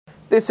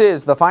This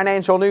is the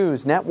Financial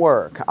News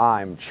Network.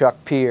 I'm Chuck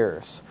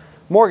Pierce.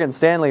 Morgan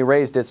Stanley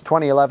raised its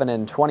 2011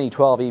 and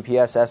 2012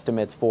 EPS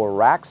estimates for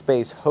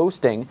Rackspace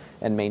Hosting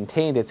and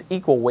maintained its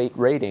equal weight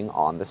rating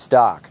on the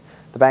stock.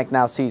 The bank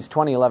now sees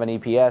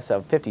 2011 EPS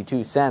of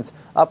 52 cents,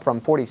 up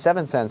from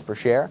 47 cents per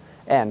share,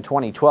 and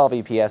 2012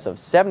 EPS of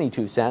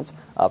 72 cents,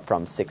 up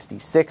from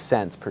 66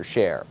 cents per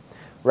share.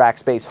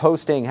 Rackspace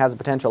Hosting has a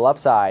potential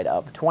upside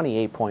of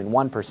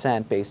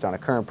 28.1% based on a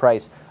current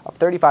price of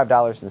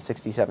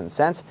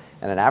 $35.67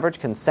 and an average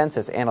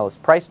consensus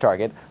analyst price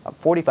target of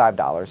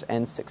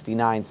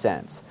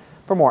 $45.69.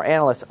 For more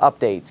analyst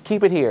updates,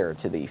 keep it here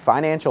to the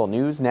Financial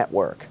News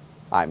Network.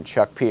 I'm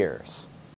Chuck Pierce.